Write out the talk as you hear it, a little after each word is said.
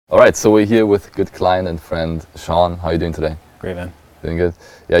All right, so we're here with good client and friend Sean. How are you doing today? Great, man. Doing good.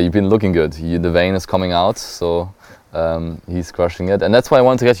 Yeah, you've been looking good. The vein is coming out, so he's crushing it. And that's why I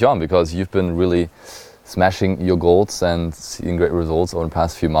wanted to get you on, because you've been really smashing your goals and seeing great results over the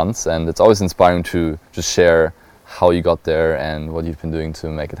past few months. And it's always inspiring to just share how you got there and what you've been doing to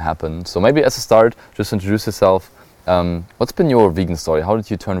make it happen. So maybe as a start, just introduce yourself. What's been your vegan story? How did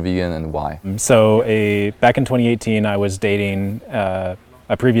you turn vegan and why? So back in 2018, I was dating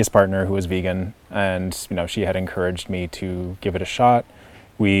a previous partner who was vegan, and she had encouraged me to give it a shot.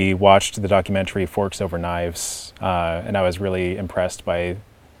 We watched the documentary Forks Over Knives, and I was really impressed by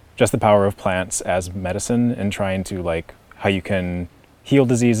just the power of plants as medicine and trying to how you can heal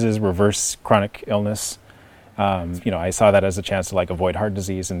diseases, reverse chronic illness. I saw that as a chance to avoid heart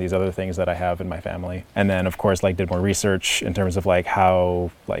disease and these other things that I have in my family. And then of course did more research in terms of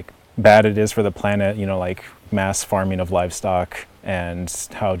how bad it is for the planet, mass farming of livestock and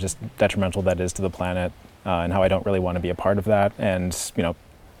how just detrimental that is to the planet, and how I don't really want to be a part of that. And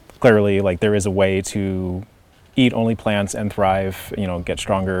clearly there is a way to eat only plants and thrive, get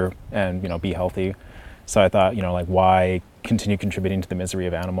stronger and be healthy. So I thought, why continue contributing to the misery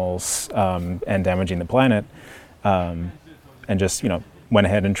of animals and damaging the planet, and just went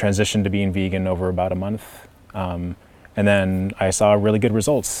ahead and transitioned to being vegan over about a month, and then I saw really good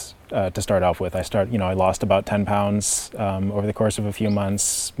results to start off with. I lost about 10 pounds over the course of a few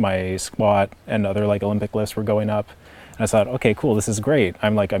months. My squat and other Olympic lifts were going up, and I thought, okay, cool, this is great.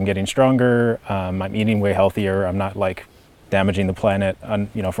 I'm getting stronger. I'm eating way healthier. I'm not damaging the planet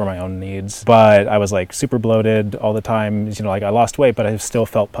for my own needs. But I was super bloated all the time. I lost weight, but I still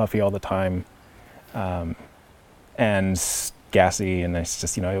felt puffy all the time, and gassy, and it's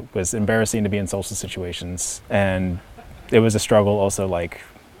just it was embarrassing to be in social situations, and it was a struggle also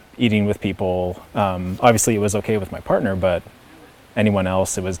eating with people. Obviously it was okay with my partner, but anyone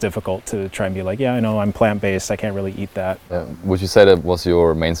else it was difficult to try and be yeah, I know I'm plant-based, I can't really eat that. Would you say that was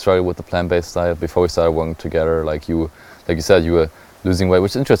your main struggle with the plant-based diet before we started working together? Like you said, you were losing weight,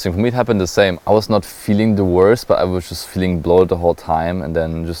 which is interesting. For me, it happened the same. I was not feeling the worst, but I was just feeling bloated the whole time, and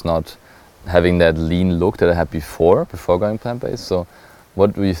then just not having that lean look that I had before going plant-based. So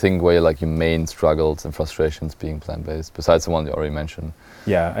what do you think were your main struggles and frustrations being plant-based, besides the one you already mentioned?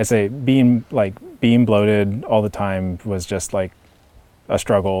 Yeah, I say being bloated all the time was just a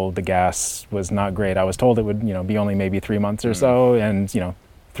struggle. The gas was not great. I was told it would be only maybe 3 months or so, and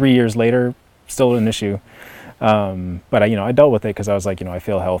 3 years later, still an issue. But I dealt with it because I was I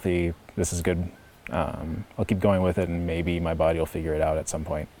feel healthy. This is good. I'll keep going with it, and maybe my body will figure it out at some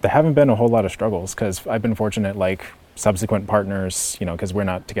point. There haven't been a whole lot of struggles because I've been fortunate. Subsequent partners, because we're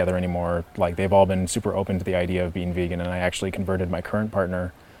not together anymore, they've all been super open to the idea of being vegan, and I actually converted my current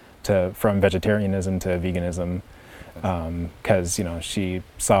partner from vegetarianism to veganism, because she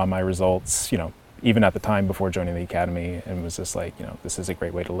saw my results, even at the time before joining the academy, and was just this is a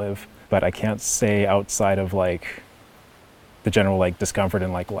great way to live. But I can't say outside of the general discomfort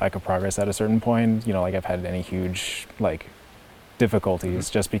and lack of progress at a certain point, I've had any huge difficulties,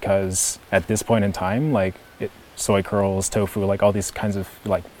 just because at this point in time, soy curls, tofu, all these kinds of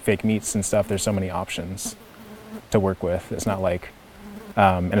fake meats and stuff, there's so many options to work with. It's not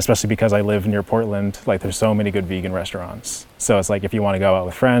and especially because I live near Portland, there's so many good vegan restaurants. So it's if you want to go out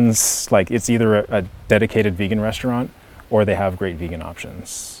with friends, it's either a dedicated vegan restaurant or they have great vegan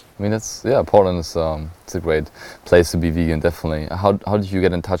options. I mean, Portland is it's a great place to be vegan, definitely. How did you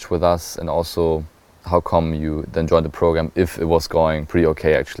get in touch with us, and also how come you then joined the program if it was going pretty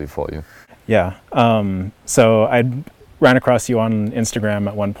okay actually for you? Yeah, so I ran across you on Instagram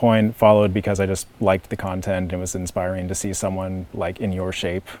at one point, followed because I just liked the content, and it was inspiring to see someone in your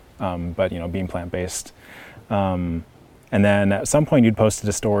shape, but being plant-based. And then at some point you'd posted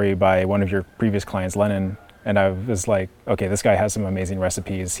a story by one of your previous clients, Lennon, and I was okay, this guy has some amazing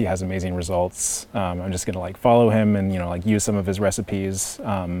recipes, he has amazing results. I'm just gonna follow him and use some of his recipes.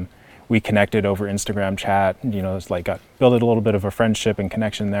 We connected over Instagram chat, it's built a little bit of a friendship and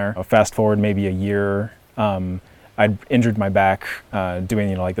connection there. Fast forward maybe a year, I'd injured my back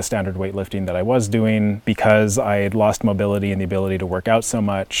doing the standard weightlifting that I was doing. Because I had lost mobility and the ability to work out so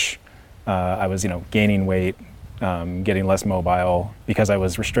much, I was gaining weight, getting less mobile, because I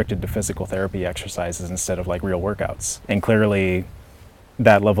was restricted to physical therapy exercises instead of real workouts. And clearly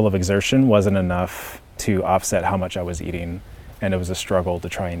that level of exertion wasn't enough to offset how much I was eating, and it was a struggle to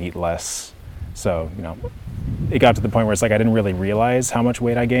try and eat less. So it got to the point where it's I didn't really realize how much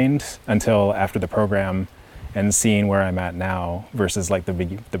weight I gained until after the program, and seeing where I'm at now versus the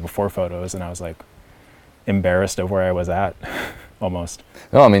before photos, and I was embarrassed of where I was at. almost.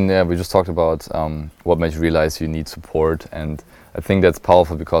 No, I mean, yeah, we just talked about what made you realize you need support, and I think that's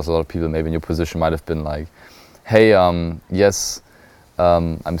powerful because a lot of people maybe in your position might have been like, hey, yes,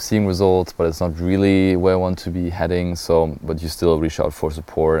 I'm seeing results, but it's not really where I want to be heading. So, but you still reach out for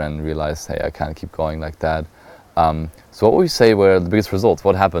support and realize, hey, I can't keep going like that. So what would you say were the biggest results?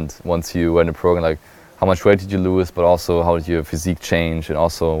 What happened once you were in the program? Like, how much weight did you lose, but also how did your physique change? And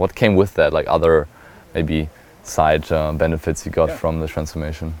also what came with that, like other maybe side benefits you got from the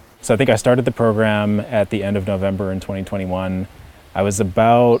transformation? So I think I started the program at the end of November in 2021. I was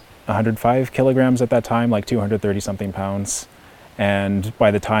about 105 kilograms at that time, like 230 something pounds. And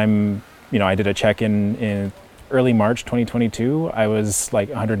by the time, I did a check-in in early March 2022, I was like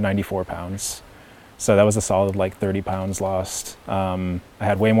 194 pounds. So that was a solid like 30 pounds lost. I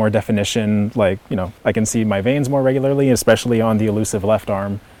had way more definition, like, I can see my veins more regularly, especially on the elusive left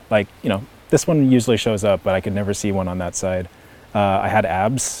arm. Like, this one usually shows up, but I could never see one on that side. I had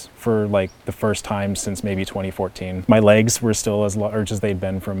abs for like the first time since maybe 2014. My legs were still as large as they'd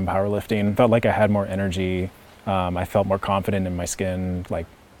been from powerlifting. Felt like I had more energy. I felt more confident in my skin. Like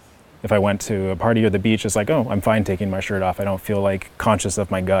if I went to a party or the beach, it's like, oh, I'm fine taking my shirt off. I don't feel like conscious of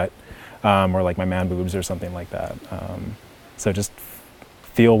my gut or like my man boobs or something like that. So just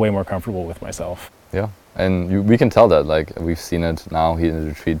feel way more comfortable with myself. Yeah, and we can tell that. Like we've seen it now here in the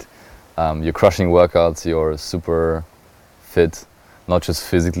retreat. You're crushing workouts. You're super fit, not just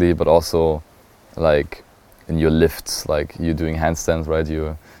physically, but also like in your lifts. Like you're doing handstands, right?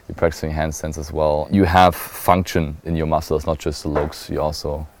 You're practicing handstands as well. You have function in your muscles, not just the looks.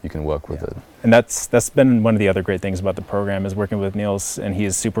 You can work with it. And that's been one of the other great things about the program is working with Niels, and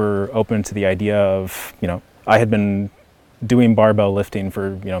he's super open to the idea of, I had been doing barbell lifting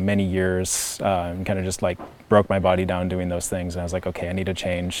for, many years, and kind of just like broke my body down doing those things. And I was like, okay, I need to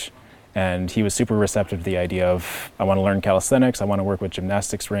change. And he was super receptive to the idea of, I want to learn calisthenics, I want to work with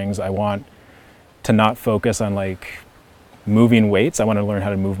gymnastics rings, I want to not focus on like moving weights, I want to learn how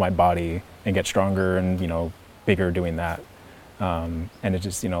to move my body and get stronger and, bigger doing that. And it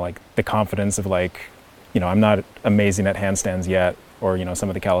just, like the confidence of like, I'm not amazing at handstands yet, or, some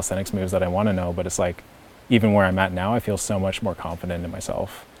of the calisthenics moves that I want to know, but it's like, even where I'm at now, I feel so much more confident in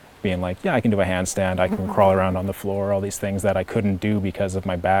myself. Being like, yeah, I can do a handstand, I can crawl around on the floor, all these things that I couldn't do because of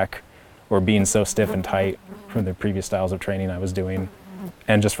my back or being so stiff and tight from the previous styles of training I was doing,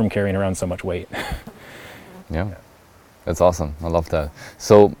 and just from carrying around so much weight. Yeah, that's awesome. I love that.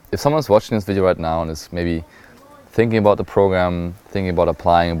 So if someone's watching this video right now and is maybe thinking about the program, thinking about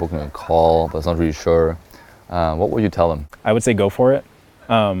applying and booking a call, but is not really sure, what would you tell them? I would say go for it.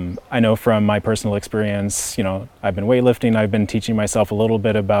 I know from my personal experience, I've been weightlifting, I've been teaching myself a little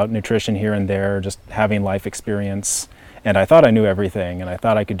bit about nutrition here and there, just having life experience. And I thought I knew everything, and I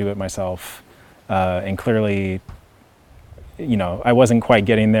thought I could do it myself. And clearly, I wasn't quite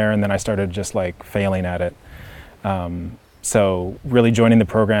getting there, and then I started just like failing at it. So really joining the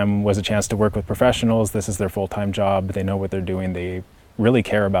program was a chance to work with professionals. This is their full-time job. They know what they're doing. They really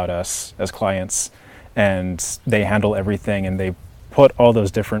care about us as clients, and they handle everything, and they put all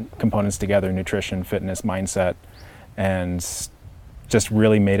those different components together, nutrition, fitness, mindset, and just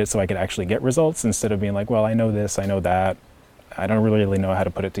really made it so I could actually get results instead of being like, well, I know this, I know that. I don't really know how to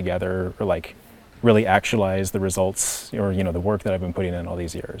put it together or like really actualize the results or, the work that I've been putting in all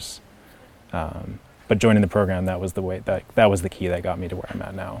these years. But joining the program, that was the way, that was the key that got me to where I'm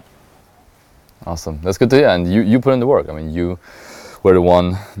at now. Awesome. That's good to hear. And you put in the work. I mean, you were the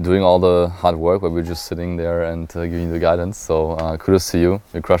one doing all the hard work, but we're just sitting there and giving you the guidance. So kudos to you.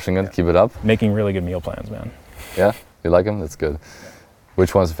 You're crushing it. Yeah. Keep it up. Making really good meal plans, man. Yeah? You like them? That's good.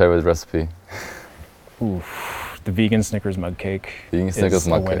 Which one's your favorite recipe? The vegan Snickers mug cake. Vegan Snickers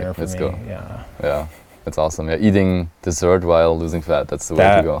mug cake. Let's go. Yeah. That's awesome. Yeah, eating dessert while losing fat. That's the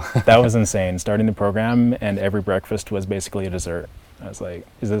way to go. That was insane. Starting the program and every breakfast was basically a dessert. I was like,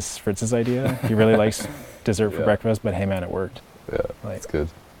 is this Fritz's idea? He really likes dessert for breakfast, but hey man, it worked. Yeah, that's good.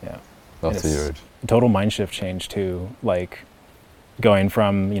 Yeah. Love to hear it. Total mind shift change too. Like going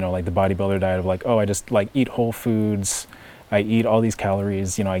from, like the bodybuilder diet of like, oh, I just like eat whole foods. I eat all these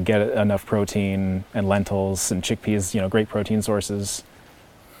calories, I get enough protein and lentils and chickpeas, great protein sources.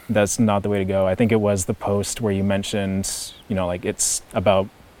 That's not the way to go. I think it was the post where you mentioned, like it's about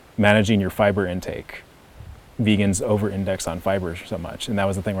managing your fiber intake. Vegans over-index on fiber so much. And that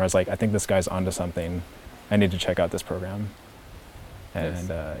was the thing where I was like, I think this guy's onto something. I need to check out this program. And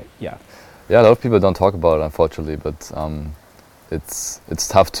Yeah, a lot of people don't talk about it, unfortunately, but it's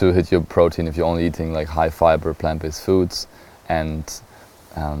tough to hit your protein if you're only eating like high fiber plant-based foods. And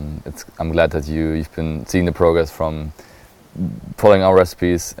I'm glad that you've been seeing the progress from following our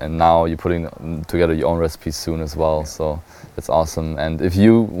recipes, and now you're putting together your own recipes soon as well. So that's awesome. And if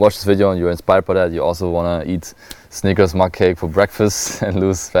you watch this video and you're inspired by that, you also want to eat Snickers mug cake for breakfast and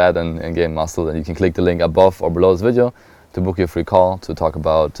lose fat and gain muscle, then you can click the link above or below this video to book your free call to talk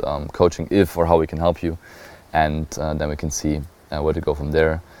about coaching, if or how we can help you, and then we can see where to go from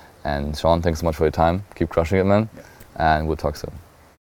there. And Sean, thanks so much for your time. Keep crushing it, man. And we'll talk soon.